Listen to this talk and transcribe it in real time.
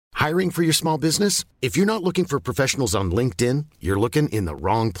Hiring for your small business? If you're not looking for professionals on LinkedIn, you're looking in the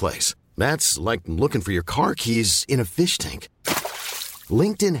wrong place. That's like looking for your car keys in a fish tank.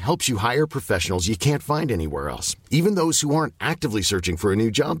 LinkedIn helps you hire professionals you can't find anywhere else, even those who aren't actively searching for a new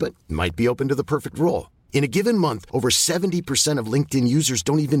job but might be open to the perfect role. In a given month, over 70% of LinkedIn users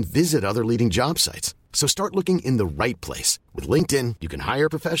don't even visit other leading job sites. So start looking in the right place. With LinkedIn, you can hire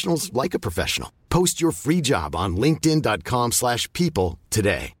professionals like a professional. Post your free job on linkedin.com/people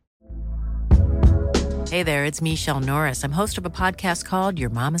today. Hey there, it's Michelle Norris. I'm host of a podcast called Your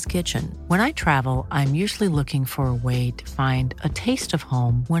Mama's Kitchen. When I travel, I'm usually looking for a way to find a taste of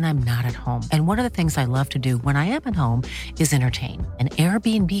home when I'm not at home. And one of the things I love to do when I am at home is entertain. And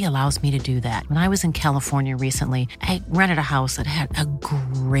Airbnb allows me to do that. When I was in California recently, I rented a house that had a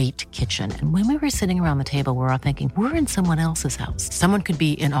great kitchen. And when we were sitting around the table, we're all thinking, we're in someone else's house. Someone could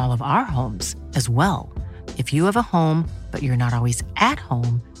be in all of our homes as well. If you have a home, but you're not always at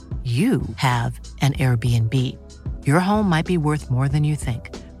home, you have an Airbnb. Your home might be worth more than you think.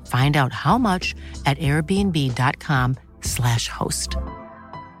 Find out how much at airbnb.com/host.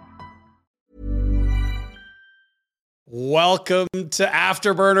 Welcome to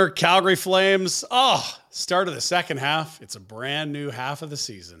Afterburner Calgary Flames. Start of the second half. It's a brand new half of the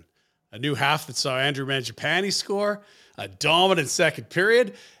season. A new half that saw Andrew Mangiapane score, a dominant second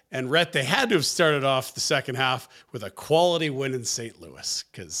period, and Rhett, they had to have started off the second half with a quality win in St. Louis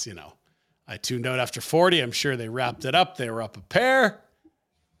because, I tuned out after 40. I'm sure they wrapped it up. They were up a pair.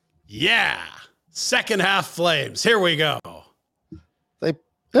 Yeah. Second half Flames. Here we go. They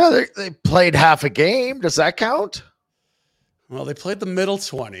played half a game. Does that count? Well, they played the middle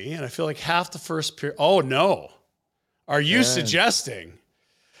 20, and I feel like half the first period. Oh, no. Are you suggesting?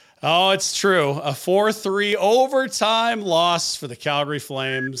 Oh, it's true. A 4-3 overtime loss for the Calgary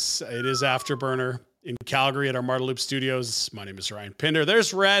Flames. It is Afterburner in Calgary at our Marta Loop Studios. My name is Ryan Pinder.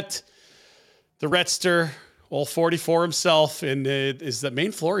 There's Rhett, the Rhettster, old 44 himself. And is that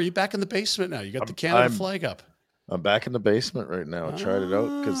main floor? Are you back in the basement now? You got the Canada flag up. I'm back in the basement right now. I tried it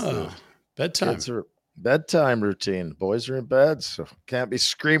out because bedtime routine. Boys are in bed, so can't be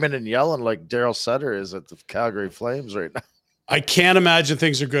screaming and yelling like Daryl Sutter is at the Calgary Flames right now. I can't imagine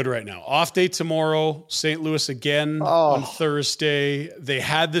things are good right now. Off day tomorrow, St. Louis again on Thursday. They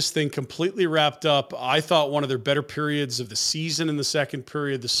had this thing completely wrapped up. I thought one of their better periods of the season in the second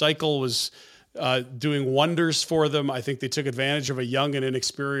period. The cycle was doing wonders for them. I think they took advantage of a young and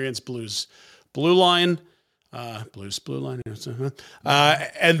inexperienced Blues blue line. And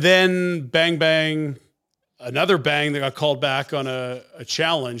then bang, bang. Another bang that got called back on a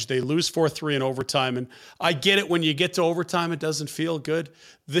challenge. They lose 4-3 in overtime. And I get it. When you get to overtime, it doesn't feel good.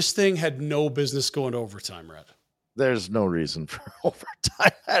 This thing had no business going to overtime, Red. There's no reason for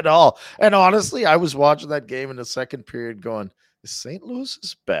overtime at all. And honestly, I was watching that game in the second period going, is St. Louis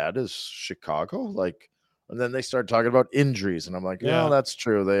as bad as Chicago? And then they start talking about injuries. And I'm like, yeah, that's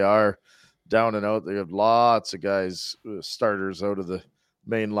true. They are down and out. They have lots of guys, starters out of the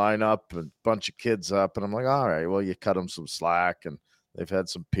main lineup, and a bunch of kids up, and I'm like, all right, well, you cut them some slack, and they've had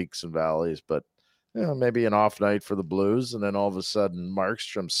some peaks and valleys, but maybe an off night for the Blues, and then all of a sudden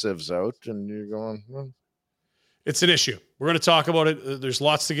Markstrom sieves out, and you're going, well. It's an issue. We're going to talk about it. There's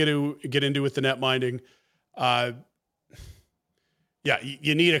lots to get into with the net minding.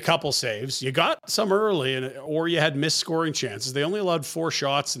 You need a couple saves. You got some early, or you had missed scoring chances. They only allowed 4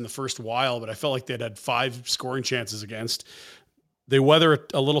 shots in the first while, but I felt like they'd had 5 scoring chances against. They weather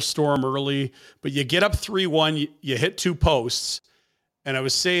a little storm early, but you get up 3-1, you hit 2 posts. And I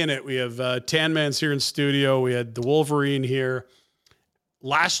was saying it, we have Tanmans here in studio. We had the Wolverine here.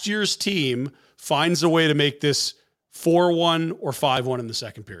 Last year's team finds a way to make this 4-1 or 5-1 in the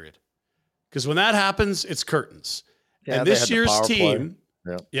second period. Because when that happens, it's curtains. Yeah, and this year's team,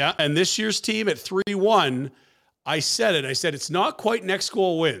 and this year's team at 3-1, I said it's not quite next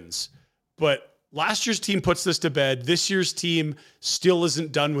goal wins, but last year's team puts this to bed. This year's team still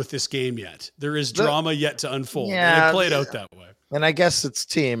isn't done with this game yet. There is drama yet to unfold. Yeah, and it played out that way. And I guess it's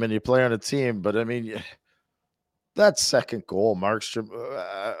team, and you play on a team. But, I mean, that second goal, Markstrom,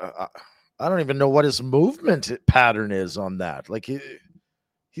 I don't even know what his movement pattern is on that. Like,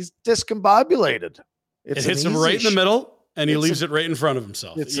 he's discombobulated. It hits him right in the middle, and he leaves it right in front of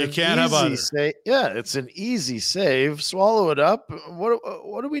himself. You can't have either. It's an easy save. Swallow it up.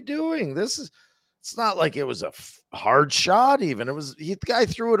 What are we doing? It's not like it was a hard shot even. The guy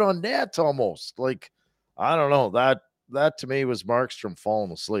threw it on net almost. Like, I don't know. That to me was Markstrom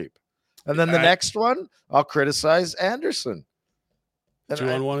falling asleep. And then the next one, I'll criticize Anderson.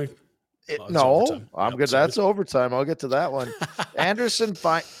 2-on-1? No, I'm good. That's overtime. I'll get to that one. Anderson,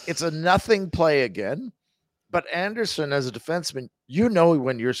 fine. It's a nothing play again. But Anderson, as a defenseman, you know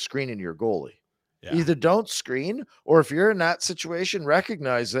when you're screening your goalie. Yeah. Either don't screen, or if you're in that situation,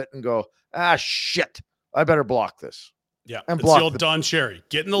 recognize it and go, shit, I better block this. Yeah. And It's block the old Don Cherry.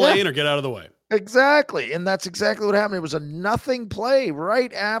 Get in the lane or get out of the way. Exactly. And that's exactly what happened. It was a nothing play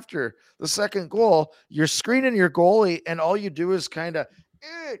right after the second goal. You're screening your goalie, and all you do is kind of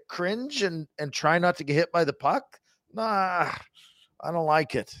cringe and try not to get hit by the puck. Nah, I don't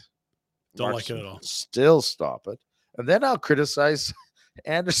like it. Don't like it at all. Still stop it. And then I'll criticize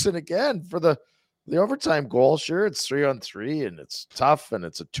Anderson again for the overtime goal. Sure, it's 3-on-3 and it's tough and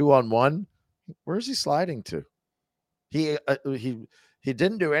it's a 2-on-1. Where's he sliding to? He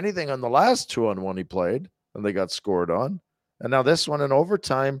didn't do anything on the last 2-on-1 he played and they got scored on. And now this one in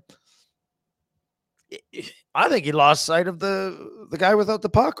overtime, I think he lost sight of the guy without the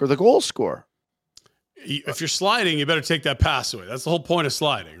puck or the goal scorer. If you're sliding, you better take that pass away. That's the whole point of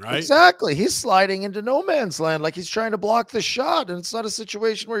sliding, right? Exactly. He's sliding into no man's land like he's trying to block the shot, and it's not a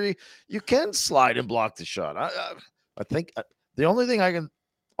situation where you can slide and block the shot. I think the only thing I can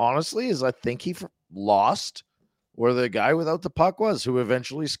honestly is I think he lost where the guy without the puck was, who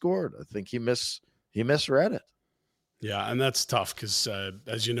eventually scored. I think he misread it. Yeah, and that's tough because,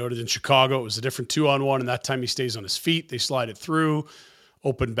 as you noted, in Chicago, it was a different 2-on-1, and that time he stays on his feet. They slide it through,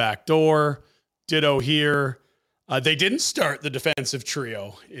 open back door. Ditto here. They didn't start the defensive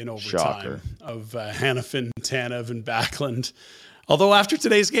trio in overtime of Hanifin, Tanev, and Backlund. Although after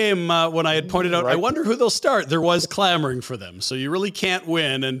today's game, when I had pointed out, I wonder who they'll start, there was clamoring for them. So you really can't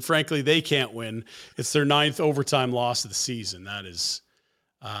win, and frankly, they can't win. It's their 9th overtime loss of the season. That is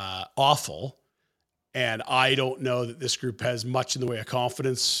awful. And I don't know that this group has much in the way of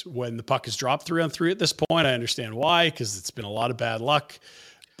confidence when the puck is dropped 3-on-3 at this point. I understand why, because it's been a lot of bad luck.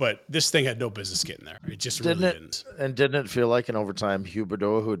 But this thing had no business getting there. It just didn't. And didn't it feel like in overtime,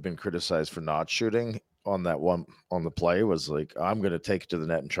 Huberdeau, who had been criticized for not shooting on that one on the play, was like, I'm going to take it to the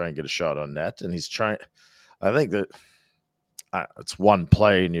net and try and get a shot on net. And he's trying. I think that it's one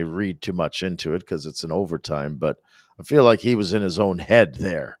play and you read too much into it because it's an overtime. But I feel like he was in his own head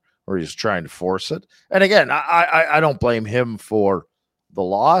there where he's trying to force it. And again, I don't blame him for the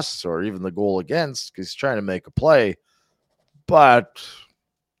loss or even the goal against because he's trying to make a play. But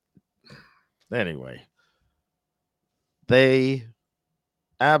anyway, they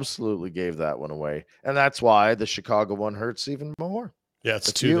absolutely gave that one away, and that's why the Chicago one hurts even more. Yeah,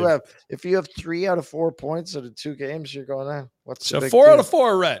 it's if you have 3 out of 4 points out of 2 games, you're going, what's so the big 4 deal? out of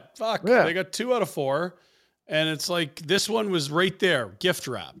 4 red. Fuck, yeah. They got 2 out of 4, and it's like this one was right there, gift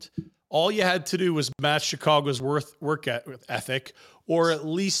wrapped. All you had to do was match Chicago's work ethic, or at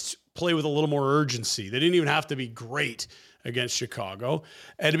least play with a little more urgency. They didn't even have to be great against Chicago.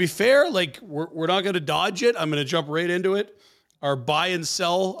 And to be fair, like we're not going to dodge it. I'm going to jump right into it. Our buy and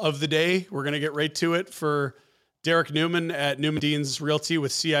sell of the day. We're going to get right to it for Derek Newman at Newman Dean's Realty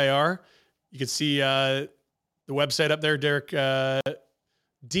with CIR. You can see the website up there, Derek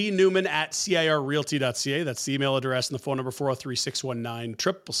D. Newman at CIRrealty.ca. That's the email address and the phone number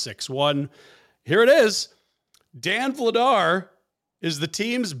 403-619-6661. Here it is. Dan Vladar is the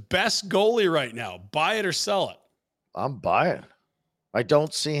team's best goalie right now. Buy it or sell it. I'm buying. I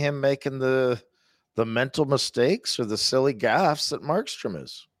don't see him making the mental mistakes or the silly gaffes that Markstrom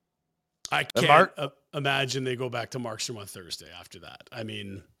is. I can't imagine they go back to Markstrom on Thursday after that. I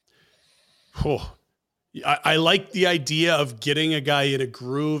mean, I like the idea of getting a guy in a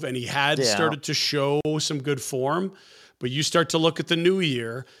groove, and he had started to show some good form. But you start to look at the new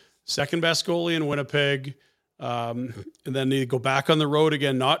year, second best goalie in Winnipeg, and then they go back on the road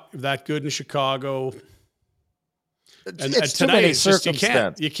again, not that good in Chicago. And it's tonight, too many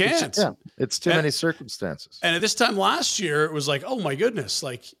circumstances. You can't. It's too many circumstances. And at this time last year, it was like, oh my goodness,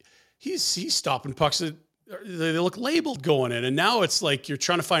 like he's stopping pucks that they look labeled going in. And now it's like you're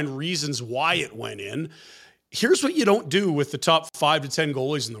trying to find reasons why it went in. Here's what you don't do with the top 5 to 10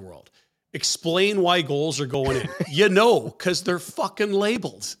 goalies in the world. Explain why goals are going in. Because they're fucking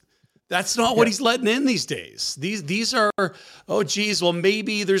labeled. That's not what he's letting in these days. These are, oh, geez, well,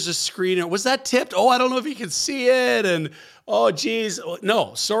 maybe there's a screen. Was that tipped? Oh, I don't know if you can see it. And, oh, geez.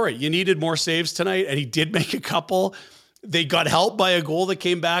 No, sorry. You needed more saves tonight, and he did make a couple. They got helped by a goal that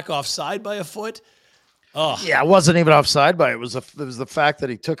came back offside by a foot. Oh. Yeah, it wasn't even offside by it. It was the fact that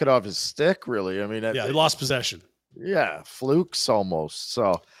he took it off his stick, really. I mean, he lost possession. Yeah, flukes almost.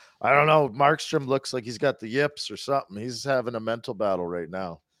 So, I don't know. Markstrom looks like he's got the yips or something. He's having a mental battle right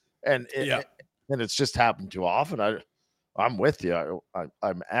now. And it's just happened too often. I'm with you.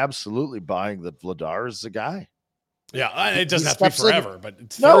 I'm absolutely buying that Vladar is the guy. Yeah, it doesn't have to be forever,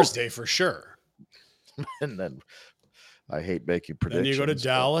 but Thursday for sure. And then I hate making Then predictions. you go to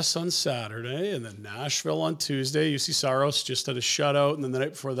Dallas on Saturday, and then Nashville on Tuesday. UC Saros just had a shutout, and then the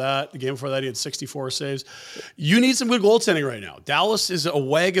night before that, the game before that, he had 64 saves. You need some good goaltending right now. Dallas is a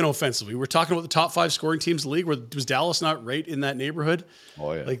wagon offensively. We're talking about the top 5 scoring teams in the league. Was Dallas not right in that neighborhood?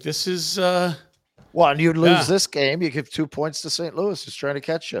 Oh, yeah. Like, this is well, and you lose this game, you give 2 points to St. Louis, who's trying to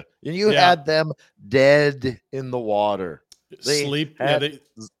catch you. And you had them dead in the water. They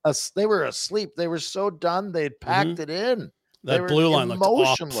were asleep. They were so done. They'd packed it in. That blue line looked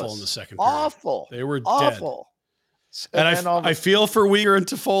awful in the second period. Awful. They were awful. Dead. And I feel for Weegar and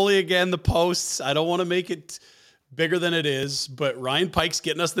Toffoli again, the posts. I don't want to make it bigger than it is, but Ryan Pike's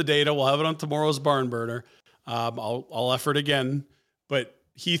getting us the data. We'll have it on tomorrow's Barn Burner. I'll effort again, but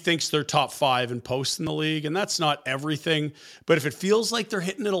he thinks they're top 5 in posts in the league, and that's not everything. But if it feels like they're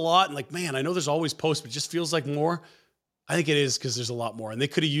hitting it a lot, and like, man, I know there's always posts, but it just feels like more, I think it is because there's a lot more. And they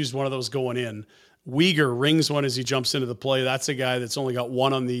could have used one of those going in. Weegar rings one as he jumps into the play. That's a guy that's only got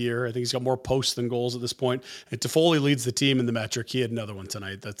 1 on the year. I think he's got more posts than goals at this point. And Toffoli leads the team in the metric. He had another one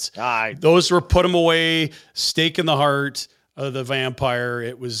tonight. Those were put him away, stake in the heart of the vampire.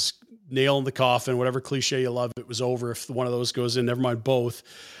 It was nail in the coffin, whatever cliche you love. It was over if one of those goes in. Never mind both.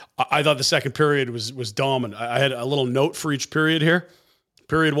 I thought the second period was dominant. I had a little note for each period here.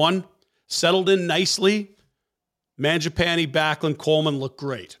 Period 1, settled in nicely. Mangiapane, Backlund, Coleman looked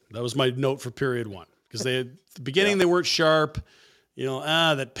great. That was my note for period 1 because at the beginning they weren't sharp.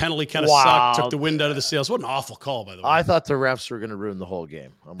 That penalty kind of sucked, took the wind out of the sails. What an awful call, by the way. I thought the refs were going to ruin the whole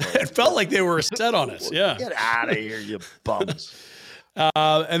game. It felt like they were set on us. Yeah, get out of here, you bums.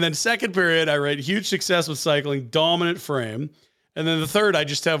 And then second period, I write huge success with cycling, dominant frame. And then the third, I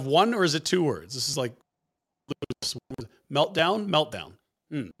just have 1 or is it 2 words? This is like meltdown.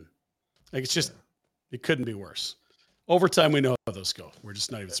 Like it's just, it couldn't be worse. Overtime, we know how those go. We're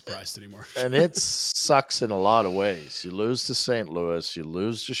just not even surprised anymore. And it sucks in a lot of ways. You lose to St. Louis. You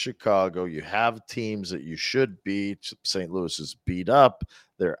lose to Chicago. You have teams that you should beat. St. Guys is beat up.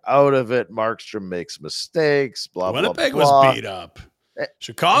 They're out of it. Markstrom makes mistakes. Winnipeg was beat up.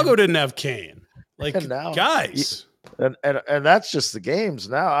 Chicago didn't have Kane. Guys. And that's just the games.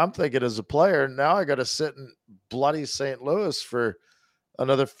 Now I'm thinking as a player, now I got to sit in bloody St. Louis for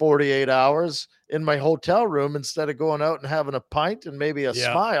another 48 hours in my hotel room instead of going out and having a pint and maybe a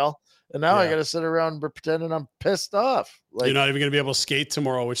smile. And now I got to sit around pretending I'm pissed off. You're not even going to be able to skate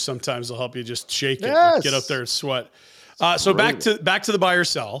tomorrow, which sometimes will help you just shake it, get out there and sweat. So back to the buy or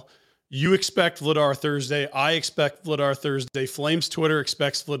sell. You expect Vladar Thursday. I expect Vladar Thursday. Flames Twitter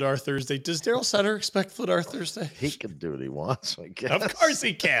expects Vladar Thursday. Does Daryl Sutter expect Vladar Thursday? He can do what he wants, I guess. Of course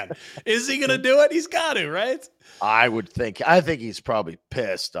he can. Is he going to do it? He's got to, right? I would think. I think he's probably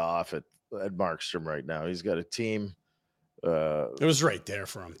pissed off at Markstrom right now. He's got a team. It was right there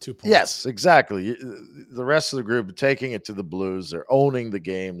for him. 2 points. Yes, exactly. The rest of the group taking it to the Blues. They're owning the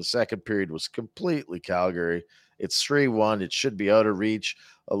game. The second period was completely Calgary. It's 3-1. It should be out of reach.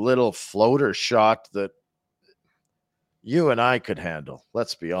 A little floater shot that you and I could handle.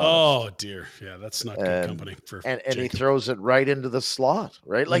 Let's be honest. Oh, dear. Yeah, that's not good company. And he throws it right into the slot,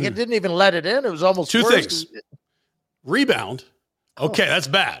 right? Like it didn't even let it in. It was almost 2 things. Rebound. Okay, that's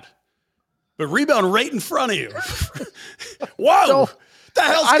bad. But rebound right in front of you. Whoa. So, what the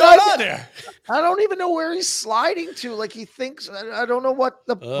hell's going on there? I don't even know where he's sliding to. Like he thinks, I don't know what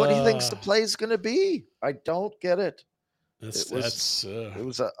he thinks the play is going to be. I don't get it. It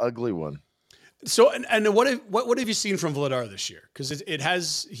was an ugly one. So, and what have you seen from Vladar this year?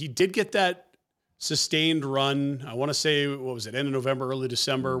 Because he did get that sustained run. I want to say, what was it? End of November, early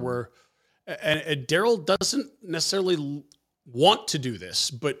December, where, and Daryl doesn't necessarily want to do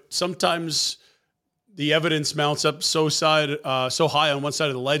this, but sometimes the evidence mounts up so high on one side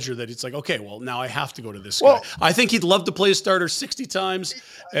of the ledger that it's like, okay, well, now I have to go to this guy. I think he'd love to play a starter 60 times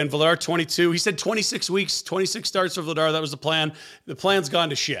and Vladar 22. He said 26 weeks, 26 starts for Vladar. That was the plan. The plan's gone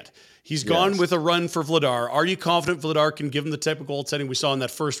to shit. He's gone with a run for Vladar. Are you confident Vladar can give him the type of goaltending we saw in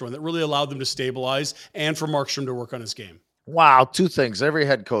that first run that really allowed them to stabilize and for Markstrom to work on his game? Wow, 2 things. Every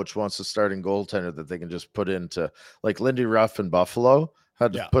head coach wants a starting goaltender that they can just put into, like Lindy Ruff in Buffalo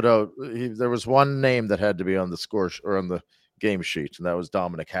had to put out. There was one name that had to be on the score or on the game sheet, and that was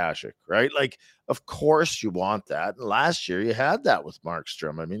Dominic Hasek, right? Like, of course you want that. And last year you had that with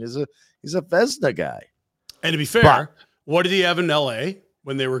Markstrom. I mean, he's a Vezina guy. And to be fair, what did he have in LA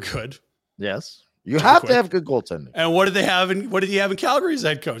when they were good? Yes. You have to have good goaltending. And what did he have in Calgary as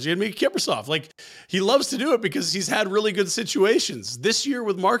head coach? He had Mika Kiprusoff. Like, he loves to do it because he's had really good situations. This year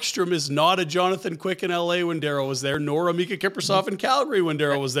with Markstrom is not a Jonathan Quick in LA when Darryl was there, nor a Mika Kiprusoff in Calgary when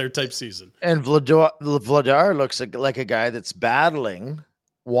Darryl was there type season. And Vladar looks like a guy that's battling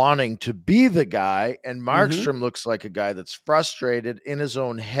wanting to be the guy, and Mm-hmm. Markstrom looks like a guy that's frustrated in his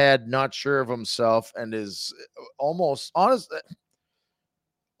own head, not sure of himself, and is almost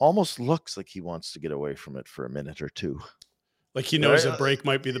looks like he wants to get away from it for a minute or two. Like he knows a break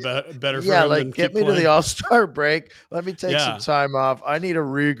might be the better for Yeah, him like than get keep me playing. to the All-Star break. Let me take Yeah. some time off. I need a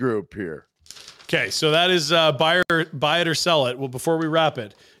regroup here. Okay, so that is buy it or sell it. Well, before we wrap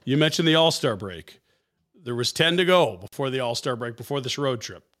it, you mentioned the All-Star break. There was 10 to go before the All-Star break, before this road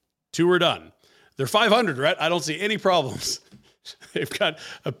trip. 2 were done. They're 500, right? I don't see any problems. They've got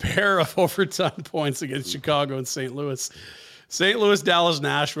a pair of overtime points against Chicago and St. Louis. St. Louis, Dallas,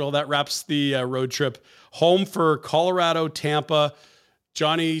 Nashville. That wraps the road trip. Home for Colorado, Tampa,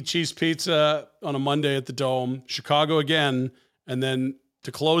 Johnny Cheese Pizza on a Monday at the Dome, Chicago again, and then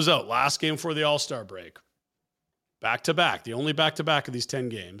to close out, last game for the All-Star break. Back-to-back, the only back-to-back of these 10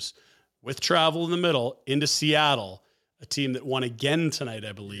 games, with travel in the middle into Seattle, a team that won again tonight,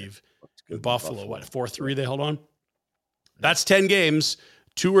 I believe, in Buffalo. What, 4-3 they held on? That's 10 games.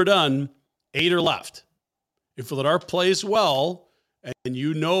 2 are done. 8 are left. If Vladar plays well, and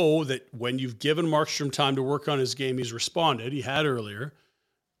you know that when you've given Markstrom time to work on his game, he's responded. He had earlier.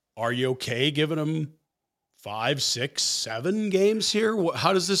 Are you okay giving him 5, 6, 7 games here?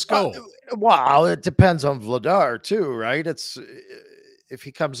 How does this go? Well, it depends on Vladar too, right? It's if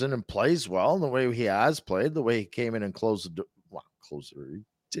he comes in and plays well, the way he has played, the way he came in and closed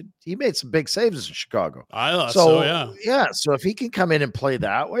he made some big saves in Chicago. I thought so, yeah. Yeah. So if he can come in and play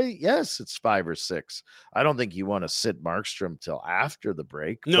that way, yes, it's 5 or 6. I don't think you want to sit Markstrom till after the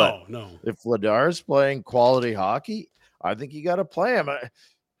break. No. If Vladar's playing quality hockey, I think you got to play him.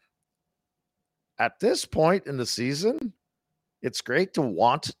 At this point in the season, it's great to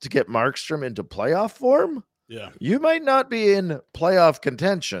want to get Markstrom into playoff form. Yeah. You might not be in playoff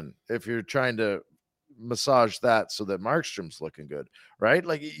contention if you're trying to massage that so that Markstrom's looking good, right?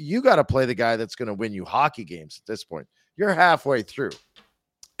 Like you got to play the guy that's going to win you hockey games at this point. You're halfway through.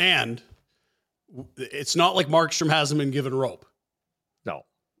 And it's not like Markstrom hasn't been given rope. No.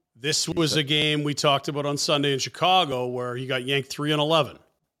 This was a game we talked about on Sunday in Chicago where he got yanked 3-11.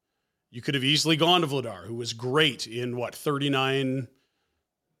 You could have easily gone to Vladar, who was great in 39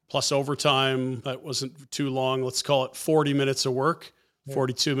 plus overtime. That wasn't too long. Let's call it 40 minutes of work,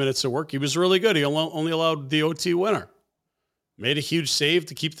 42 minutes of work. He was really good. He only allowed the OT winner. Made a huge save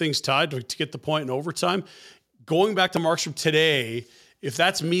to keep things tied to get the point in overtime. Going back to Markstrom today, if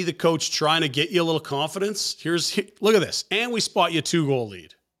that's me, the coach, trying to get you a little confidence, look at this. And we spot you a 2-goal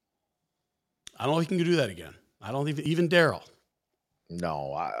lead. I don't know if he can do that again. I don't even Daryl.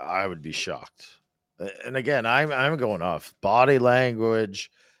 No, I would be shocked. And again, I'm going off body language.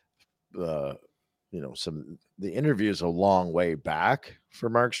 The interview is a long way back for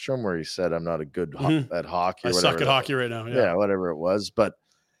Markstrom where he said, I'm not a good at hockey. I suck at hockey right now. Yeah, whatever it was. But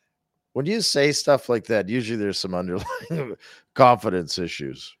when you say stuff like that, usually there's some underlying confidence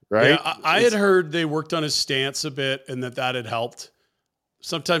issues, right? Yeah, I had heard they worked on his stance a bit and that had helped.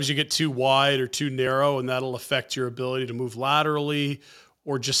 Sometimes you get too wide or too narrow, and that'll affect your ability to move laterally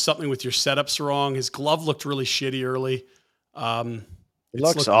or just something with your setups wrong. His glove looked really shitty early. It's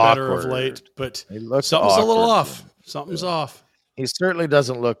looks looked awkward. better of late, but something's a little off. Something's off. He certainly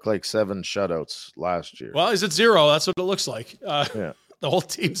doesn't look like 7 shutouts last year. Well, he's at 0. That's what it looks like. Yeah. The whole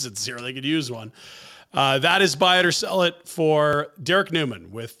team's at 0. They could use one. That is buy it or sell it for Derek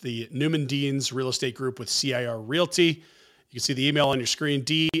Newman with the Newman Deans Real Estate Group with CIR Realty. You can see the email on your screen,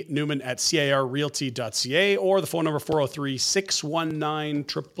 dnewman@cirrealty.ca, or the phone number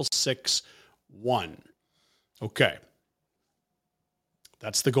 403-619-6661. Okay.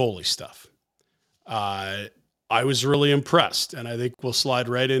 That's the goalie stuff. I was really impressed, and I think we'll slide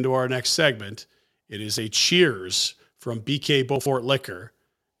right into our next segment. It is a cheers from BK Beaufort Liquor.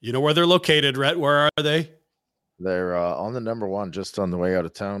 You know where they're located, Rhett? Where are they? They're on the number 1, just on the way out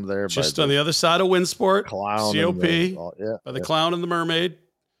of town there. Just on the other side of Winsport, Clown COP, by the Clown and the Mermaid.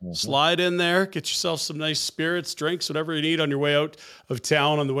 Mm-hmm. Slide in there, get yourself some nice spirits, drinks, whatever you need on your way out of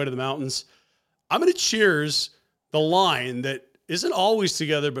town on the way to the mountains. I'm going to cheers the line that isn't always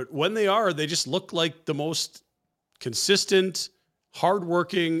together, but when they are, they just look like the most consistent,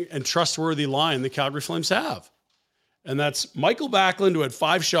 hardworking, and trustworthy line the Calgary Flames have. And that's Michael Backlund, who had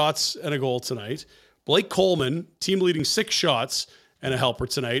 5 shots and a goal tonight. Blake Coleman, team leading 6 shots and a helper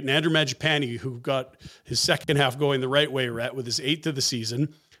tonight. And Andrew Mangiapane, who got his second half going the right way, Rhett, with his 8th of the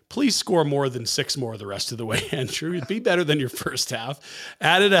season. Please score more than 6 more the rest of the way, Andrew. It'd be better than your first half.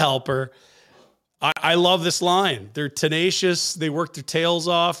 Added a helper. I love this line. They're tenacious. They work their tails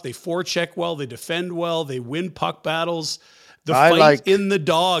off. They forecheck well. They defend well. They win puck battles. The fight in the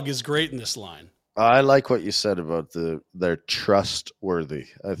dog is great in this line. I like what you said about they're trustworthy.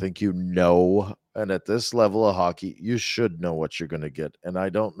 I think and at this level of hockey, you should know what you're going to get. And I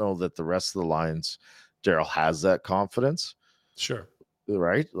don't know that the rest of the lines, Daryl has that confidence. Sure.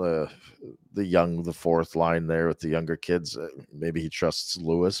 Right? The fourth line there with the younger kids, maybe he trusts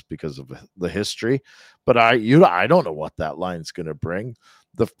Lewis because of the history. But I don't know what that line's going to bring.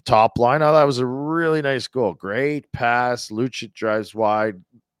 The top line, that was a really nice goal. Great pass. Lucic drives wide,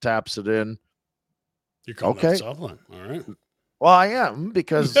 taps it in. You're calling that the top line. All right. Well, I am,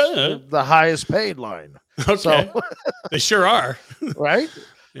 because the highest paid line. Okay. So, they sure are. Right?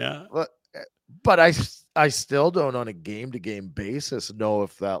 Yeah. But I still don't, on a game-to-game basis, know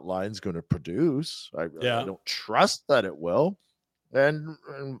if that line's going to produce. I don't trust that it will. And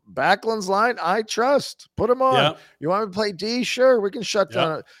Backlund's line, I trust. Put him on. Yeah. You want to play D? Sure, we can shut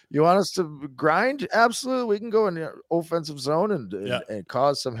down it. You want us to grind? Absolutely. We can go in the offensive zone and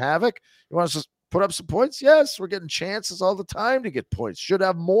cause some havoc. You want us to put up some points? Yes, we're getting chances all the time to get points. Should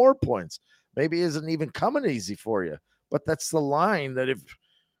have more points. Maybe isn't even coming easy for you. But that's the line that if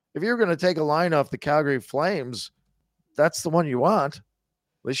you're going to take a line off the Calgary Flames, that's the one you want.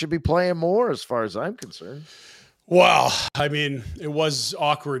 They should be playing more as far as I'm concerned. Well, I mean, it was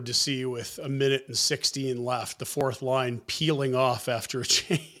awkward to see with 1:16 left, the fourth line peeling off after a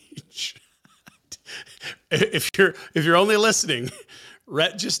change. If you're only listening,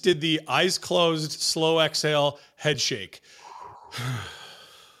 Rhett just did the eyes closed, slow exhale, head shake.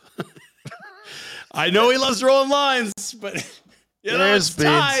 I know he loves rolling lines, but it's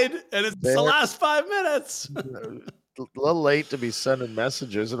tied, and it's the last 5 minutes. A little late to be sending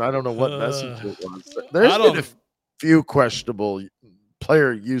messages, and I don't know what message it was. There's been a few questionable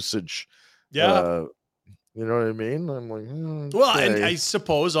player usage. Yeah. You know what I mean? I'm like, well, and I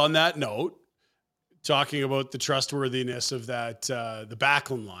suppose on that note, talking about the trustworthiness of that, the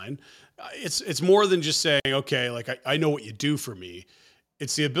Backlund line, it's more than just saying, okay, like I know what you do for me.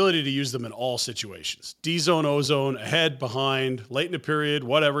 It's the ability to use them in all situations. D zone, O zone, ahead, behind, late in the period,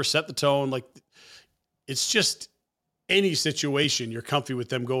 whatever, set the tone. Like, it's just any situation you're comfy with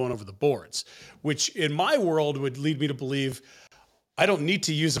them going over the boards, which in my world would lead me to believe I don't need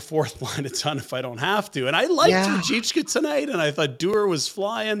to use a fourth line a ton if I don't have to. And I liked Ruzicka tonight, and I thought Dewar was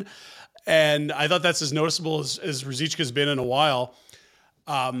flying, and I thought that's as noticeable as Ruzicka's been in a while.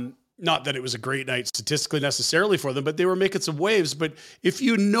 Not that it was a great night statistically necessarily for them, but they were making some waves. But if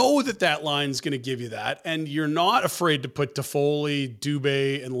you know that line's going to give you that, and you're not afraid to put Toffoli,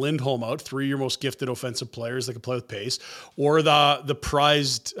 Dubé, and Lindholm out, three of your most gifted offensive players that can play with pace, or the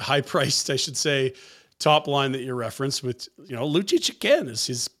prized, high-priced, I should say, top line that you referenced with, Lucic again,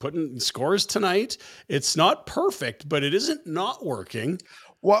 he's putting scores tonight. It's not perfect, but it isn't not working.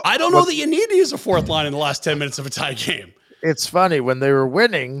 Well, I don't know that you need to use a fourth line in the last 10 minutes of a tie game. It's funny, when they were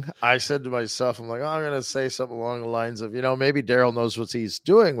winning, I said to myself, I'm like, I'm going to say something along the lines of, maybe Daryl knows what he's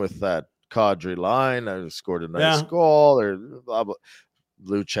doing with that Kadri line. I scored a nice goal, or blah, blah.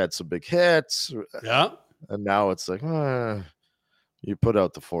 Luch had some big hits. Yeah. And now it's like, you put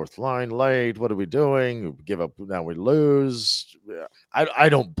out the fourth line late. What are we doing? We give up. Now we lose. I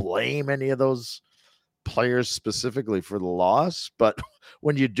don't blame any of those players specifically for the loss, but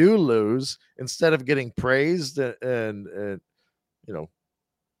when you do lose, instead of getting praised and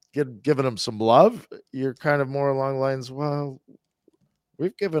giving them some love, you're kind of more along the lines, well,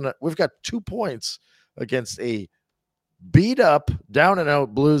 we've got 2 points against a beat up, down and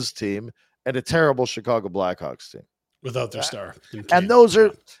out Blues team and a terrible Chicago Blackhawks team without their star. And those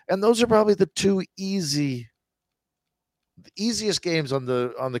are probably the two easiest games on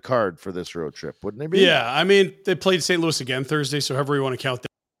the card for this road trip, wouldn't they be? Yeah, I mean, they played St. Louis again Thursday, so however you want to count that.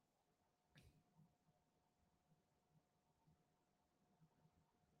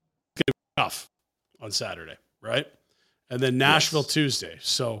 Tough on Saturday, right? And then Nashville Tuesday.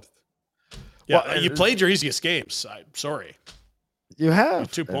 So, you played your easiest games. I'm sorry. You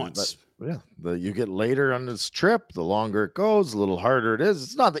have 2 points. You get later on this trip, the longer it goes, the little harder it is.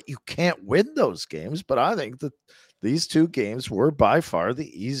 It's not that you can't win those games, but I think that these 2 games were by far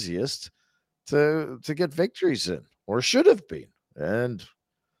the easiest to get victories in, or should have been. And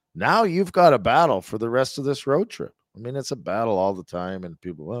now you've got a battle for the rest of this road trip. I mean, it's a battle all the time, and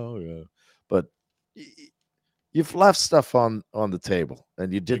people, but you've left stuff on the table,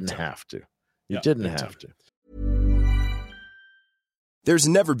 and you didn't have to. You didn't have to. There's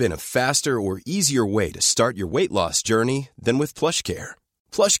never been a faster or easier way to start your weight loss journey than with PlushCare.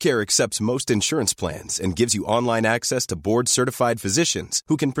 PlushCare accepts most insurance plans and gives you online access to board-certified physicians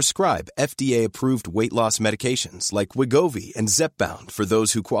who can prescribe FDA-approved weight loss medications like Wegovy and Zepbound for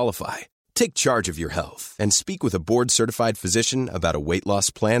those who qualify. Take charge of your health and speak with a board-certified physician about a weight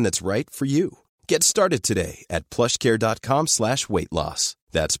loss plan that's right for you. Get started today at plushcare.com/weight-loss.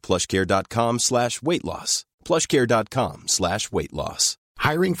 That's plushcare.com/weight-loss. plushcare.com/weight-loss.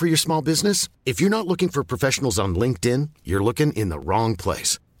 Hiring for your small business? If you're not looking for professionals on LinkedIn, you're looking in the wrong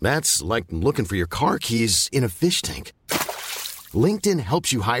place. That's like looking for your car keys in a fish tank. LinkedIn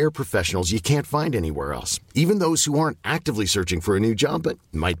helps you hire professionals you can't find anywhere else, even those who aren't actively searching for a new job but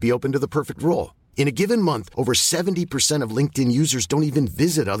might be open to the perfect role. In a given month, over 70% of LinkedIn users don't even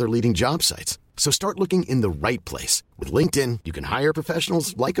visit other leading job sites. So start looking in the right place. With LinkedIn, you can hire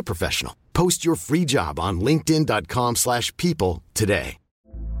professionals like a professional. Post your free job on linkedin.com/people today.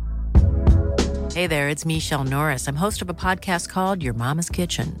 Hey there, it's Michelle Norris. I'm host of a podcast called Your Mama's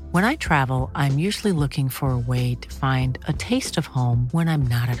Kitchen. When I travel, I'm usually looking for a way to find a taste of home when I'm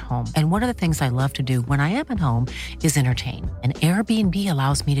not at home. And one of the things I love to do when I am at home is entertain. And Airbnb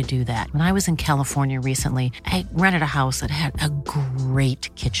allows me to do that. When I was in California recently, I rented a house that had a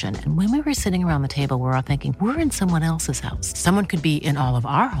great kitchen. And when we were sitting around the table, we were all thinking, we're in someone else's house. Someone could be in all of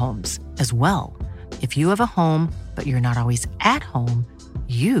our homes as well. If you have a home, but you're not always at home,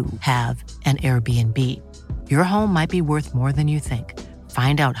 you have an Airbnb. Your home might be worth more than you think.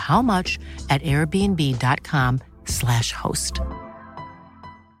 Find out how much at airbnb.com/host.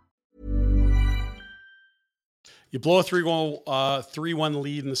 You blow a 3-1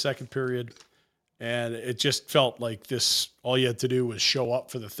 lead in the second period, and it just felt like this. All you had to do was show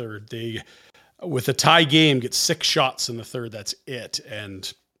up for the third. They, with a tie game, get 6 shots in the third. That's it.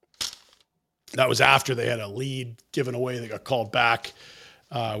 And that was after they had a lead given away. They got called back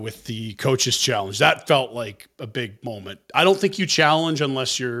with the coach's challenge. That felt like a big moment. I don't think you challenge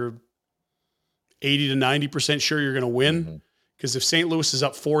unless you're 80 to 90% sure you're going to win. Because if St. Louis is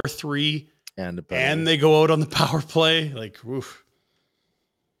up 4-3 and they go out on the power play, like, woof.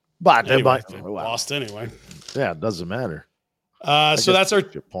 But anyway, they lost anyway. Yeah, it doesn't matter. So that's our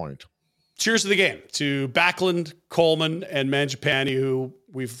point. Cheers to the game to Backlund, Coleman, and Mangiapane, who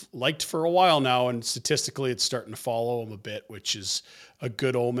we've liked for a while now, and statistically it's starting to follow them a bit, which is a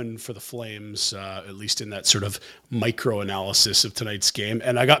good omen for the Flames, at least in that sort of micro-analysis of tonight's game.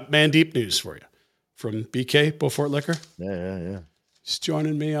 And I got man-deep news for you from BK, Beaufort Liquor. Yeah. He's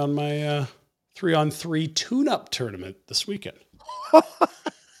joining me on my 3-on-3 tune-up tournament this weekend.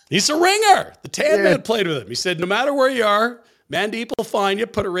 He's a ringer. The tan man played with him. He said, no matter where you are, Mandeep will find you,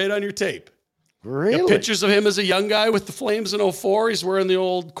 put it right on your tape. Really? Got pictures of him as a young guy with the Flames in 04. He's wearing the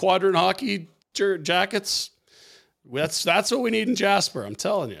old quadrant hockey jackets. That's what we need in Jasper, I'm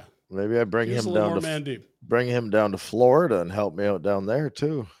telling you. Maybe I bring him down to Florida and help me out down there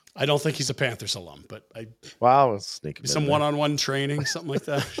too. I don't think he's a Panthers alum, but let's sneak him some one-on-one training, something like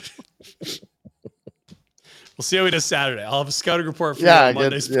that. We'll see how he does Saturday. I'll have a scouting report for you on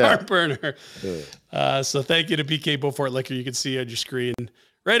Monday's Barn Burner. Yeah. So thank you to BK Beaufort Liquor. You can see on your screen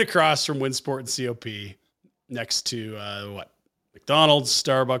right across from Winsport and COP, next to McDonald's,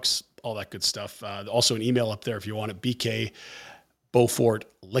 Starbucks, all that good stuff. Also an email up there if you want it,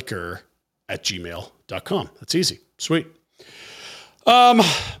 bkbeaufortliquor@gmail.com. That's easy. Sweet.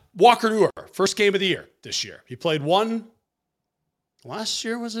 Walker Duehr, first game of the year this year. He played one last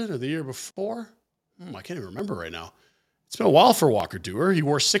year, was it? Or the year before? I can't even remember right now. It's been a while for Walker Duehr. He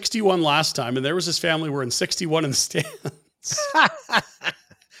wore 61 last time, and there was his family wearing 61 in the stands.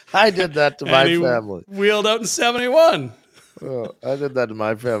 I did that to my family. Wheeled out in 71. I did that to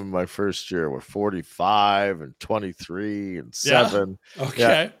my family my first year with 45 and 23 and 7. Yeah?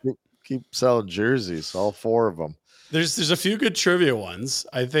 Okay. Yeah, keep selling jerseys, all 4 of them. There's a few good trivia ones.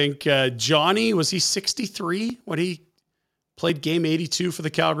 I think Johnny, was he 63 when he played game 82 for the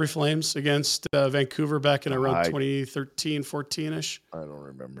Calgary Flames against Vancouver back in around 2013, 14-ish? I don't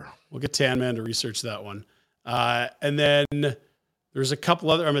remember. We'll get Tanman to research that one. And then there's a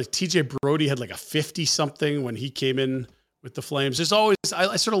couple other, TJ Brody had like a 50-something when he came in with the Flames. There's always,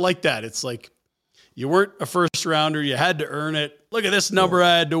 I sort of like that. It's like, you weren't a first rounder. You had to earn it. Look at this number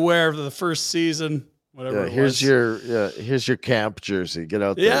I had to wear for the first season. Whatever. Here's your camp jersey. Get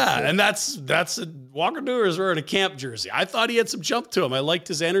out there. Yeah, and that's Walker Duehr is wearing a camp jersey. I thought he had some jump to him. I liked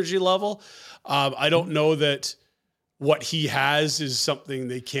his energy level. I don't know that what he has is something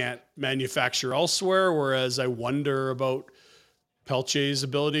they can't manufacture elsewhere. Whereas I wonder about Pelche's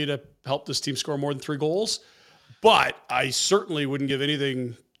ability to help this team score more than 3 goals. But I certainly wouldn't give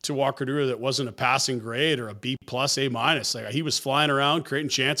anything to Walker Duehr that wasn't a passing grade or a B+, A-. Like, he was flying around, creating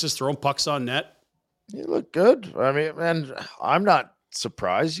chances, throwing pucks on net. You look good. I mean, and I'm not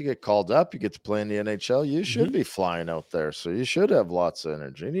surprised you get called up. You get to play in the NHL. You should be flying out there. So you should have lots of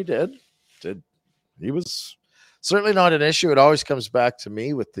energy. And he did. He was certainly not an issue. It always comes back to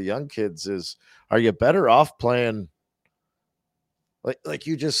me with the young kids is, are you better off playing like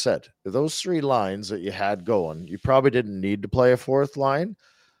you just said, those three lines that you had going, you probably didn't need to play a fourth line.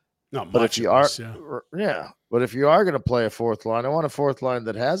 Not But much. if you are, Yeah. But if you are going to play a fourth line, I want a fourth line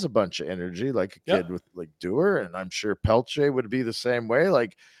that has a bunch of energy, like a kid with like Dewar, and I'm sure Pelche would be the same way.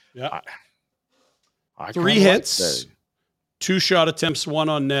 Like, yeah, I 3 hits, 2 shot attempts, 1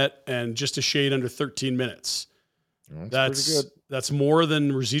 on net, and just a shade under 13 minutes. That's pretty good. That's more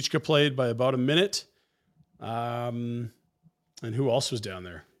than Ruzicka played by about a minute. And who else was down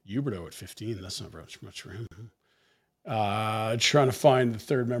there? Huberto at 15. That's not much for him. Trying to find the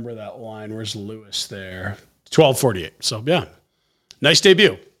third member of that line. Where's Lewis there? 12:48. So, yeah, nice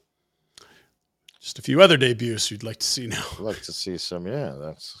debut. Just a few other debuts you'd like to see now. I'd like to see some. Yeah,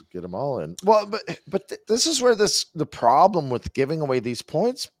 let's get them all in. Well, but this is where the problem with giving away these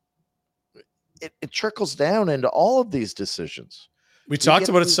points, it trickles down into all of these decisions. We talked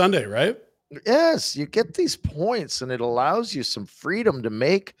about it Sunday, right? Yes, you get these points, and it allows you some freedom to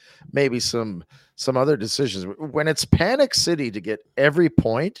make maybe some other decisions. When it's Panic City to get every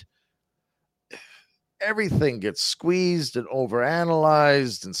point, everything gets squeezed and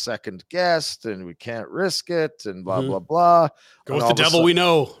overanalyzed and second guessed, and we can't risk it, and blah blah blah. Go with the devil we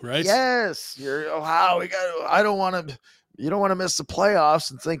know, right? Yes, I don't want to. You don't want to miss the playoffs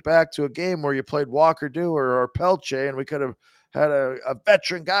and think back to a game where you played Walker Dewar or Pelche, and we could have had a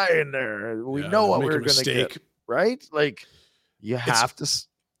veteran guy in there. We know what we're going to get, right? Like you have to.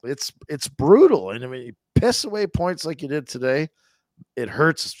 It's brutal, and I mean, you piss away points like you did today. It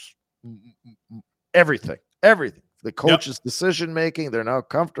hurts everything. The coach's decision making, they're not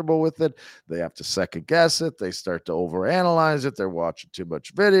comfortable with it. They have to second guess it. They start to overanalyze it. They're watching too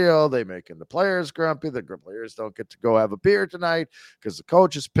much video. They making the players grumpy. The players don't get to go have a beer tonight because the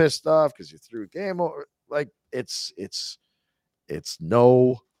coach is pissed off because you threw a game over. Like it's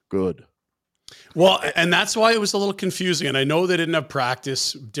no good. Well, and that's why it was a little confusing. And I know they didn't have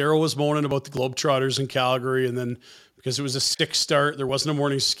practice. Daryl was moaning about the Globetrotters in Calgary, and then because it was a 6 start, there wasn't a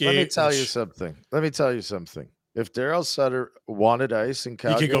morning skate. Let me tell you something. If Daryl Sutter wanted ice in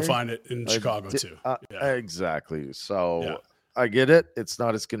Calgary, he could go find it in Chicago too. Exactly. So I get it. It's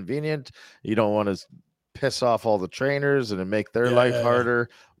not as convenient. You don't want to piss off all the trainers and make their life harder.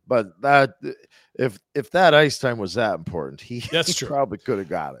 But that if that ice time was that important, he probably could have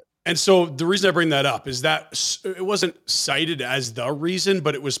got it. And so the reason I bring that up is that it wasn't cited as the reason,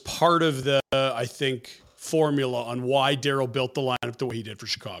 but it was part of the, I think, formula on why Daryl built the lineup the way he did for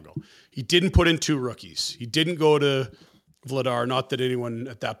Chicago. He didn't put in 2 rookies. He didn't go to Vladar. Not that anyone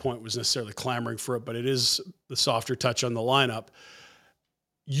at that point was necessarily clamoring for it, but it is the softer touch on the lineup.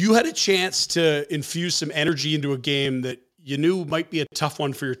 You had a chance to infuse some energy into a game that you knew might be a tough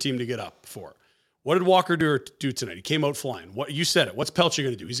one for your team to get up for. What did Walker do tonight? He came out flying. What you said it. What's Pelche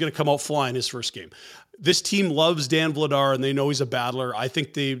going to do? He's going to come out flying his first game. This team loves Dan Vladar, and they know he's a battler. I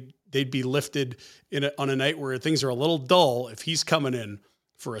think they'd be lifted on a night where things are a little dull if he's coming in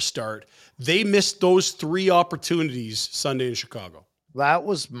for a start. They missed those 3 opportunities Sunday in Chicago. That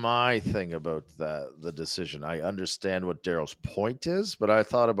was my thing about the decision. I understand what Daryl's point is, but I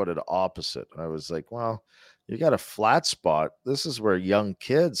thought about it opposite. I was like, well, you got a flat spot. This is where young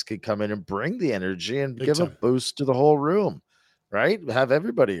kids could come in and bring the energy and give a boost to the whole room, right? Have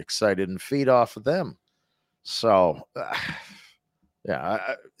everybody excited and feed off of them. So,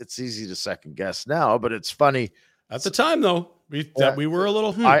 it's easy to second guess now, but it's funny. At the time, though, we were a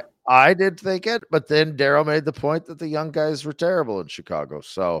little. I did think it, but then Daryl made the point that the young guys were terrible in Chicago.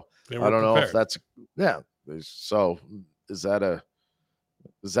 So I don't know if that's So is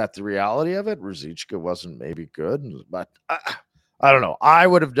that the reality of it? Ruzicka wasn't maybe good, but I don't know. I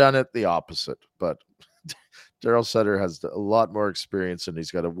would have done it the opposite, but Daryl Sutter has a lot more experience and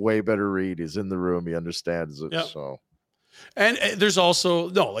he's got a way better read. He's in the room. He understands it. Yep. So. And there's also,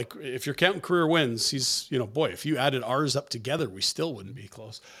 like if you're counting career wins, he's, if you added ours up together, we still wouldn't be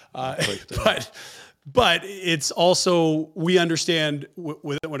close. But it's also, we understand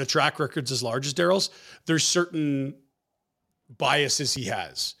when a track record's as large as Daryl's, there's certain biases he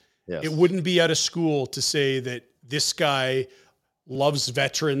has. Yes. It wouldn't be out of school to say that this guy loves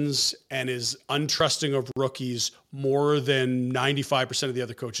veterans and is untrusting of rookies more than 95% of the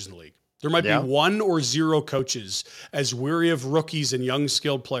other coaches in the league. There might be 1 or 0 coaches as weary of rookies and young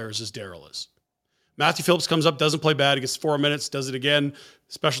skilled players as Daryl is. Matthew Phillips comes up, doesn't play bad, he gets 4 minutes, does it again,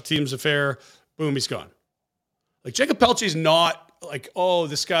 special teams affair, boom, he's gone. Like Jacob Pelche's not like, oh,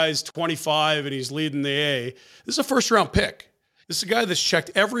 this guy's 25 and he's leading the A. This is a first-round pick. This is a guy that's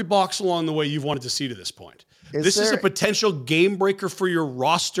checked every box along the way you've wanted to see to this point. This is a potential game breaker for your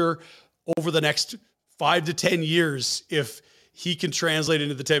roster over the next 5 to 10 years if he can translate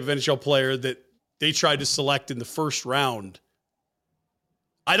into the type of NHL player that they tried to select in the first round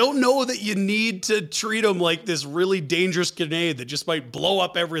I don't know that you need to treat him like this really dangerous grenade that just might blow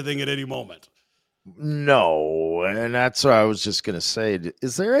up everything at any moment. No, and that's what I was just going to say.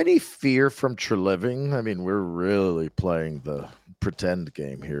 Is there any fear from Treliving? I mean, we're really playing the pretend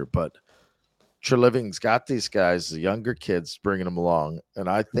game here, but Treliving's got these guys, the younger kids, bringing them along, and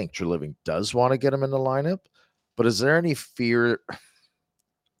I think Treliving does want to get them in the lineup. But is there any fear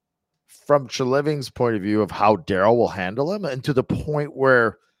from Treliving's point of view of how Daryl will handle him, and to the point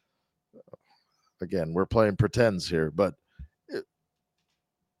where, again, we're playing pretends here, but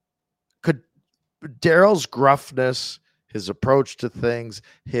could Daryl's gruffness, his approach to things,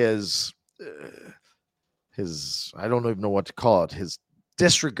 his I don't even know what to call it, his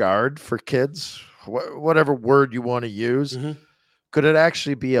disregard for kids, whatever word you want to use, could it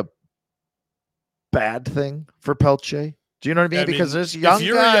actually be a bad thing for Pelche? Do you know what I mean? Because there's young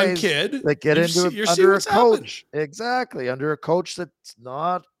guys, a young kid, that get into it under a coach. Exactly. Under a coach that's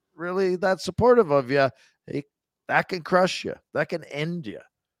not really that supportive of you. That can crush you. That can end you.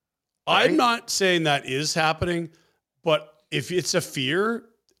 Right? I'm not saying that is happening, but if it's a fear,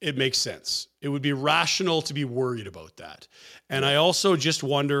 it makes sense. It would be rational to be worried about that. And I also just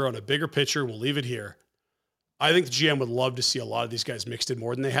wonder on a bigger picture, we'll leave it here. I think the GM would love to see a lot of these guys mixed in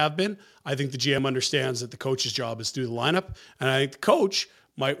more than they have been. I think the GM understands that the coach's job is to do the lineup. And I think the coach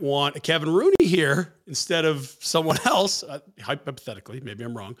might want a Kevin Rooney here instead of someone else, hypothetically, maybe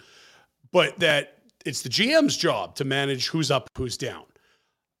I'm wrong, but that it's the GM's job to manage who's up, who's down.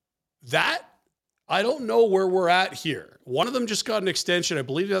 That, I don't know where we're at here. One of them just got an extension. I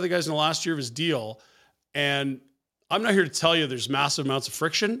believe the other guy's in the last year of his deal. And I'm not here to tell you there's massive amounts of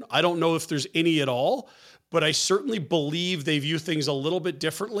friction. I don't know if there's any at all, but I certainly believe they view things a little bit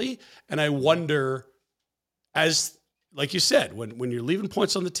differently. And I wonder, as like you said, when you're leaving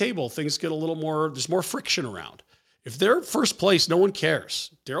points on the table, things get a little more, there's more friction around. If they're first place, no one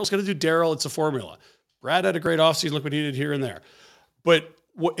cares. Daryl's going to do Daryl. It's a formula. Brad had a great offseason. Look what he did here and there. But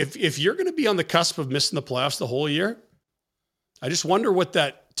if you're going to be on the cusp of missing the playoffs the whole year, I just wonder what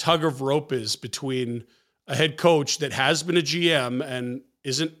that tug of rope is between a head coach that has been a GM and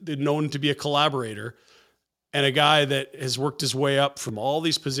isn't known to be a collaborator and a guy that has worked his way up from all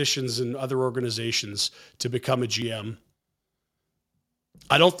these positions in other organizations to become a GM.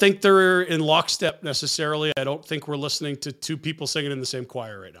 I don't think they're in lockstep necessarily. I don't think we're listening to two people singing in the same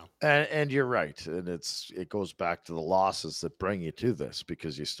choir right now. And you're right. And it goes back to the losses that bring you to this,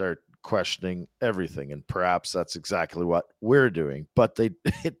 because you start questioning everything. And perhaps that's exactly what we're doing. But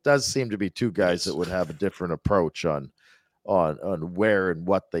it does seem to be two guys that would have a different approach on where and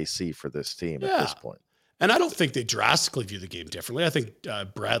what they see for this team at this point. And I don't think they drastically view the game differently. I think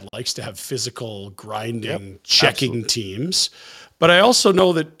Brad likes to have physical, grinding, checking teams. But I also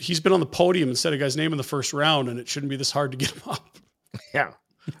know that he's been on the podium and said a guy's name in the first round, and it shouldn't be this hard to get him up. Yeah.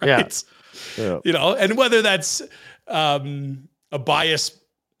 Right? Yeah. You know, and whether that's a bias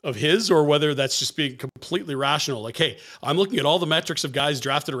of his or whether that's just being completely rational. Like, hey, I'm looking at all the metrics of guys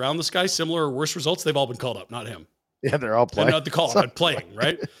drafted around this guy, similar or worse results. They've all been called up, not him. Yeah, they're all playing. And not the call up, but playing,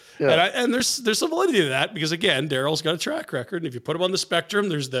 right? Yeah. And there's some validity to that because, again, Daryl's got a track record. And if you put him on the spectrum,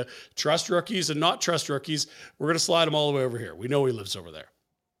 there's the trust rookies and not trust rookies. We're going to slide him all the way over here. We know he lives over there.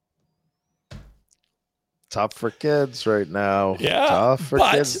 Tough for kids right now. Yeah. Tough for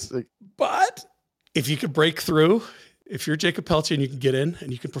kids. But if you could break through, if you're Jacob Pelche and you can get in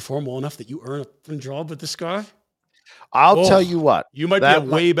and you can perform well enough that you earn a friend job with this guy, I'll tell you what. You might be a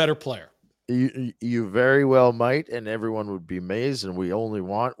way better player. You very well might, and everyone would be amazed. And we only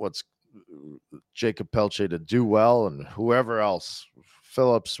want what's Jacob Pelche to do well, and whoever else,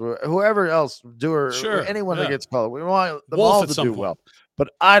 Phillips, whoever else, or anyone that gets called. We want them all to do well.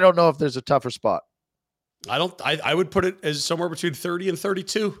 But I don't know if there's a tougher spot. I would put it as somewhere between 30 and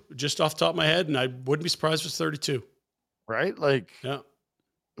 32, just off the top of my head, and I wouldn't be surprised if it's 32. Right? Like,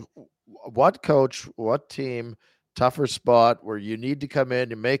 what coach, what team? Tougher spot where you need to come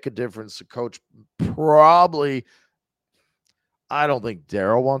in and make a difference. The coach probably, I don't think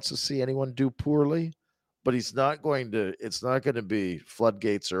Daryl wants to see anyone do poorly, but it's not going to be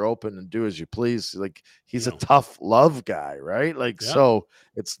floodgates are open and do as you please. Like, he's a tough love guy, right? Like, so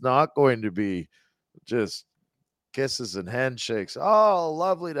it's not going to be just kisses and handshakes. Oh,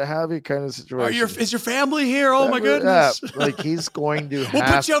 lovely to have you kind of situation. Is your family here? Oh my goodness. Yeah, like he's going to we'll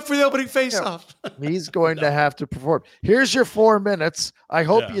put you up for the opening face-off. He's going to have to perform. Here's your 4 minutes. I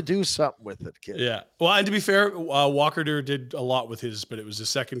hope you do something with it, kid. Yeah. Well, and to be fair, Walker did a lot with his, but it was his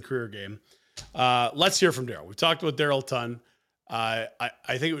second career game. Let's hear from Daryl. We've talked about Daryl a ton. I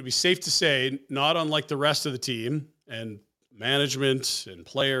think it would be safe to say, not unlike the rest of the team and management and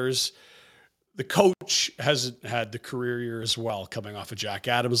players, The coach hasn't had the career year as well, coming off of Jack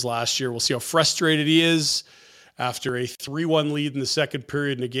Adams last year. We'll see how frustrated he is after a 3-1 lead in the second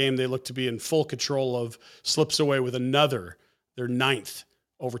period in a game they look to be in full control of, slips away with their 9th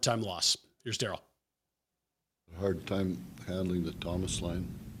overtime loss. Here's Daryl. Hard time handling the Thomas line.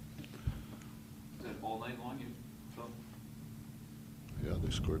 Is that all night long, you felt? Yeah,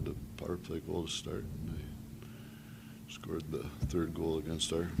 they scored the power play goal to start, and they scored the third goal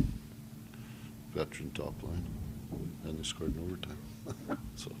against our veteran top line, and they scored in overtime.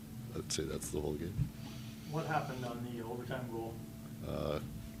 So I'd say that's the whole game. What happened on the overtime goal?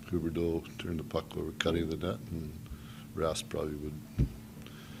 Huberdeau turned the puck over, cutting the net, and Rask probably would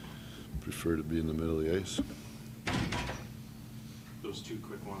prefer to be in the middle of the ice. Those two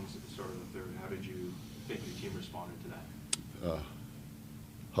quick ones at the start of the third, how did you think your team responded to that?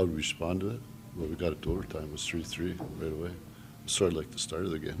 How did we respond to it? Well, we got it to overtime. It was 3-3 right away. It was sort of like the start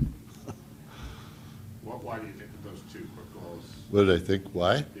of the game. Why do you think that those two quick goals? What did I think?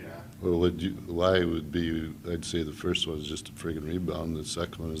 Why? Yeah. Well, why would be, I'd say the first one is just a friggin' rebound. The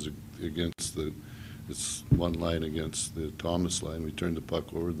second one is against it's one line against the Thomas line. We turned the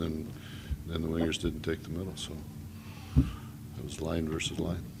puck over, then the wingers didn't take the middle. So it was line versus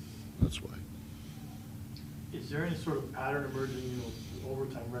line. That's why. Is there any sort of pattern emerging? The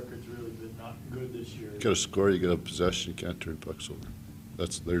overtime record's really been not good this year. You got to score, you got to have possession, you can't turn pucks over.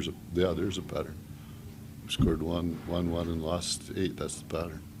 There's a pattern. We scored one, and lost 8. That's the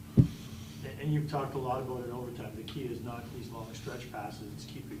pattern. And you've talked a lot about in overtime. The key is not these long stretch passes; it's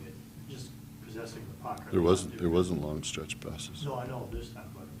keeping it, just possessing the puck. There wasn't long stretch passes. No, I know this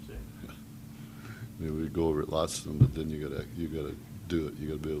time, but I'm saying. Yeah. I mean, we go over it lots of them, but then you gotta do it. You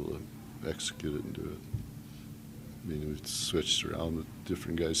gotta be able to execute it and do it. I mean, we've switched around with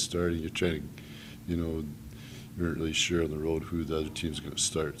different guys starting. You're trying to, you weren't really sure on the road who the other team's going to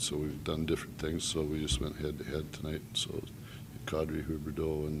start, so we've done different things. So we just went head to head tonight. So Kadri,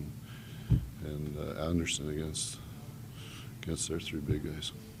 Huberdeau, and Anderson against their 3 big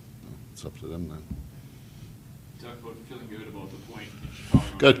guys. It's up to them then. You talked about feeling good about the point in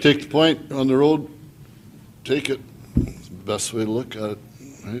Chicago. Got to take the point on the road. Take it. It's the best way to look at it,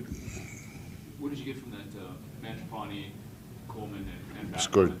 right? What did you get from that Mantrapani, Coleman, and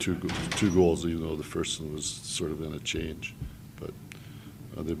Scored two goals, even though the first one was sort of in a change. But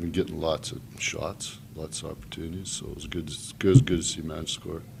they've been getting lots of shots, lots of opportunities, so it was good to see Manch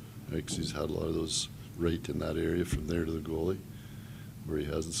score. Because he's had a lot of those right in that area from there to the goalie, where he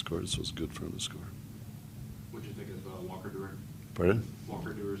hasn't scored, so it's good for him to score. What did you think of Walker Duehr? Pardon?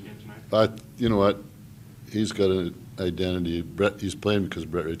 Walker Duehr's game tonight? You know what? He's got an identity. He's playing because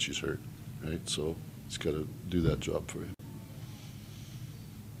Brett Ritchie's hurt, right? So he's got to do that job for you.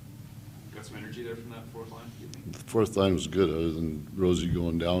 Got some energy there from that fourth line? The fourth line was good, other than Rosie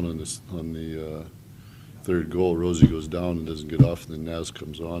going down on the third goal. Rosie goes down and doesn't get off, and then Naz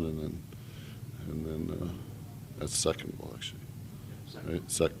comes on, and then that's second goal actually, right?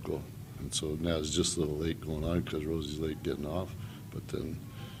 Second goal, and so Naz is just a little late going on because Rosie's late getting off, but then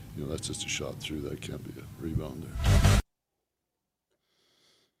that's just a shot through. That can't be a rebound there.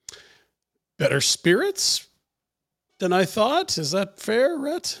 Better spirits than I thought. Is that fair,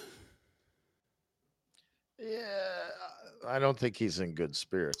 Rhett? Yeah, I don't think he's in good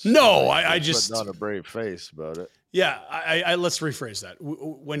spirits. No, I just putting on a brave face about it. Yeah, I let's rephrase that.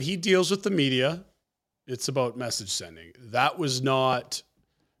 When he deals with the media, it's about message sending. That was not.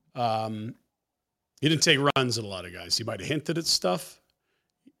 He didn't take runs at a lot of guys. He might have hinted at stuff.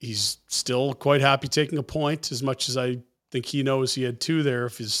 He's still quite happy taking a point, as much as I think he knows he had 2 there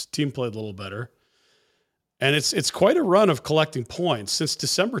if his team played a little better. And it's quite a run of collecting points since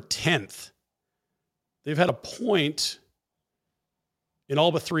December 10th. They've had a point in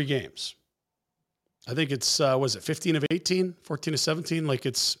all but 3 games. I think it's, was it 15 of 18, 14 of 17? Like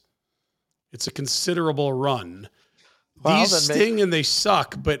it's a considerable run. Well, These sting and they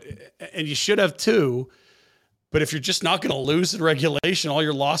suck, and you should have 2. But if you're just not going to lose in regulation, all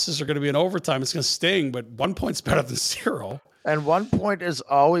your losses are going to be in overtime. It's going to sting, but 1 point's better than 0. And 1 point is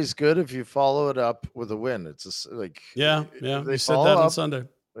always good if you follow it up with a win. It's yeah. They We said that on Sunday.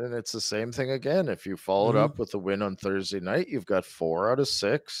 And it's the same thing again. If you follow it up with a win on Thursday night, you've got 4 out of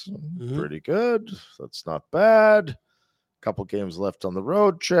 6. Pretty good. That's not bad. Couple games left on the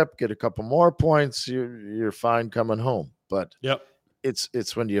road trip. Get a couple more points. You're fine coming home. But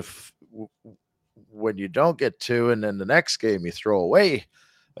it's when you don't get 2, and then the next game you throw away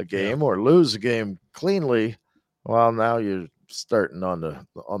a game or lose a game cleanly. Well, now you're starting on the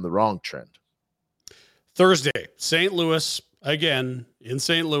wrong trend. Thursday, St. Louis. Again, in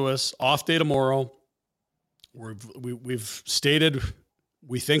St. Louis, off day tomorrow. We've stated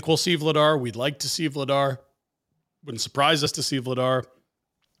We think we'll see Vladar. We'd like to see Vladar. Wouldn't surprise us to see Vladar.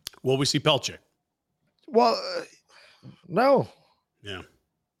 Will we see Pelche? Well, no. Yeah.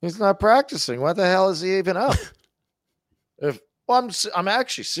 He's not practicing. What the hell is he even up? I'm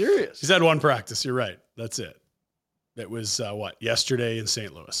actually serious. He's had one practice. You're right. That's it. It was yesterday in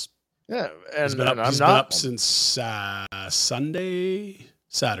St. Louis. Yeah, He's been up since Saturday.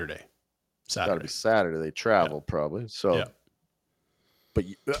 Got to be Saturday. They travel probably. So, yeah. But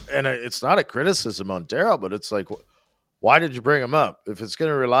it's not a criticism on Darryl, but it's like, why did you bring him up? If it's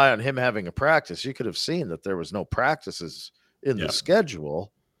going to rely on him having a practice, you could have seen that there was no practices in the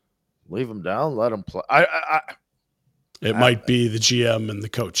schedule. Leave him down. Let him play. It might be the GM and the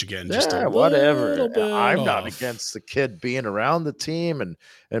coach again. Just whatever. I'm off. not against the kid being around the team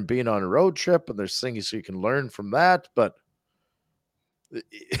and being on a road trip, and there's things you can learn from that. But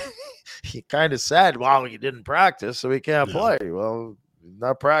he kind of said, well, he didn't practice, so he can't play. Well, he's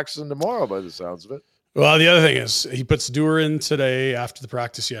not practicing tomorrow by the sounds of it. Well, the other thing is he puts Dewar in today after the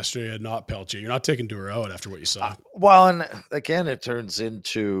practice yesterday and not Pelche. You're not taking Dewar out after what you saw. Well, and again, it turns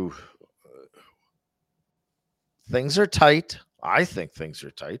into things are tight. I think things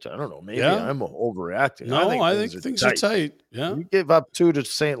are tight. I don't know. Maybe I'm overreacting. No, I think things are tight. Yeah. You give up 2 to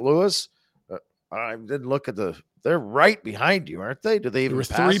St. Louis. I didn't look at they're right behind you, aren't they? Do they even They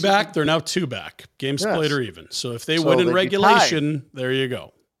were 3 back. They're now 2 back. Games played are even. So if they win in regulation, there you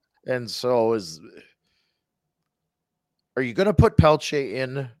go. And so are you going to put Pelche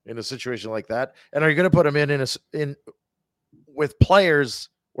in a situation like that? And are you going to put him in with players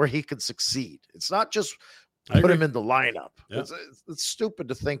where he can succeed? It's not just put him in the lineup. Yeah. It's stupid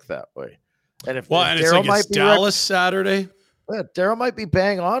to think that way. And if it's like Dallas Saturday. Yeah, Darryl might be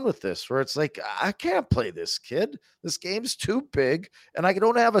bang on with this, where it's like, I can't play this kid. This game's too big, and I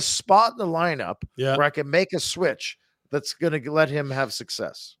don't have a spot in the lineup where I can make a switch that's going to let him have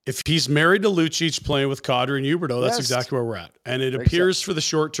success. If he's married to Lucic playing with Kadri and Huberdeau, that's exactly where we're at. And it appears for the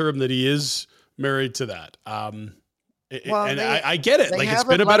short term that he is married to that. I get it. Like, it's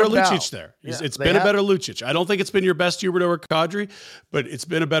been a better Lucic there. It's been a better Lucic. I don't think it's been your best Huberdeau or Kadri, but it's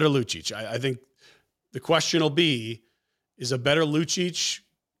been a better Lucic. I think the question will be, is a better Lucic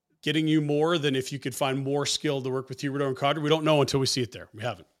getting you more than if you could find more skill to work with Huberdeau and Kadri? We don't know until we see it there. We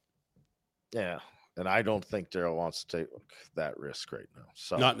haven't. Yeah. And I don't think Darryl wants to take that risk right now.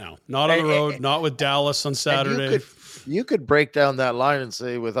 So not now. Not on the road. Not with Dallas on Saturday. You could break down that line and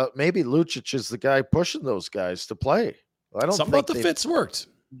say, maybe Lucic is the guy pushing those guys to play. Something about the fits worked.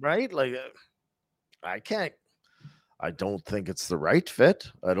 Right? Like, I don't think it's the right fit.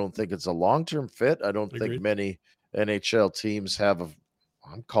 I don't think it's a long-term fit. I don't think many NHL teams have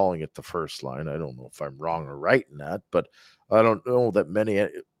I'm calling it the first line. I don't know if I'm wrong or right in that, but I don't know that many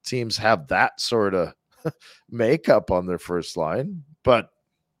teams have that sort of makeup on their first line. But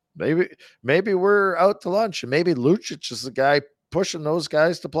maybe we're out to lunch, and maybe Lucic is the guy pushing those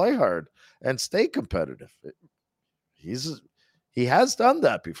guys to play hard and stay competitive. He has done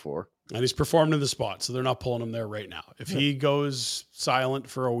that before. And he's performed in the spot, so they're not pulling him there right now. If he goes silent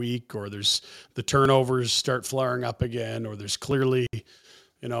for a week, or there's the turnovers start flaring up again, or there's clearly,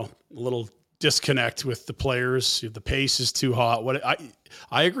 a little disconnect with the players, if the pace is too hot.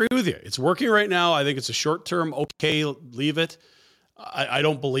 I agree with you. It's working right now. I think it's a short term. Okay, leave it. I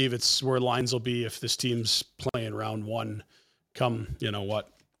don't believe it's where lines will be if this team's playing round 1 come,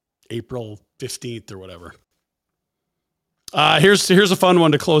 April 15th or whatever. Here's a fun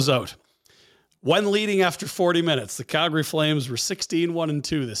one to close out. When leading after 40 minutes, the Calgary Flames were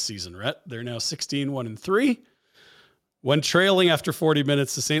 16-1-2 this season, Rhett. They're now 16-1-3. When trailing after 40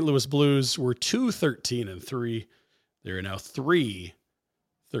 minutes, the St. Louis Blues were 2-13-3. They're now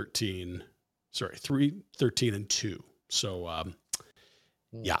 3-13-2. So,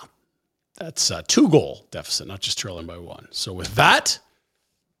 that's a 2-goal deficit, not just trailing by 1. So with that,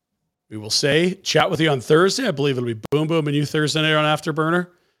 we will chat with you on Thursday. I believe it'll be Boom Boom and you Thursday night on Afterburner.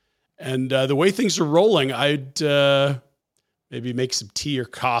 And the way things are rolling, I'd maybe make some tea or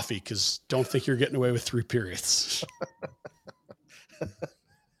coffee, because don't think you're getting away with 3 periods.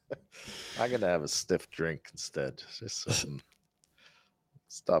 I'm going to have a stiff drink instead. Just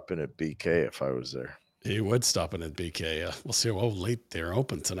stop in at BK if I was there. He would stop in at BK. We'll see how late they're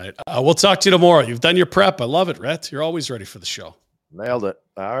open tonight. We'll talk to you tomorrow. You've done your prep. I love it, Rhett. You're always ready for the show. Nailed it.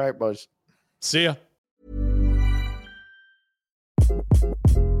 All right, boys. See ya.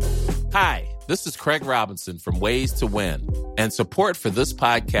 Hi, this is Craig Robinson from Ways to Win, and support for this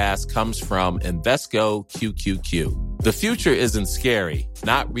podcast comes from Invesco QQQ. The future isn't scary.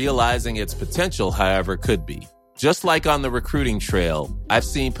 Not realizing its potential, however, could be. Just like on the recruiting trail, I've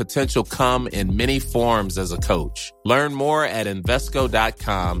seen potential come in many forms as a coach. Learn more at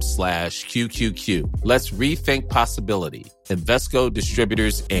Invesco.com/QQQ. Let's rethink possibility. Invesco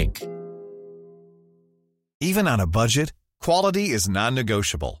Distributors, Inc. Even on a budget, quality is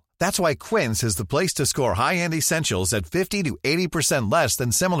non-negotiable. That's why Quince is the place to score high-end essentials at 50 to 80% less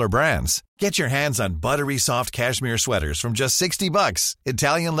than similar brands. Get your hands on buttery soft cashmere sweaters from just $60,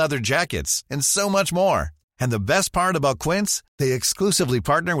 Italian leather jackets, and so much more. And the best part about Quince, they exclusively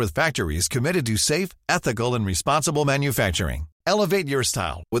partner with factories committed to safe, ethical, and responsible manufacturing. Elevate your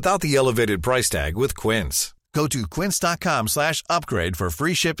style without the elevated price tag with Quince. Go to quince.com/upgrade for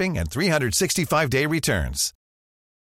free shipping and 365-day returns.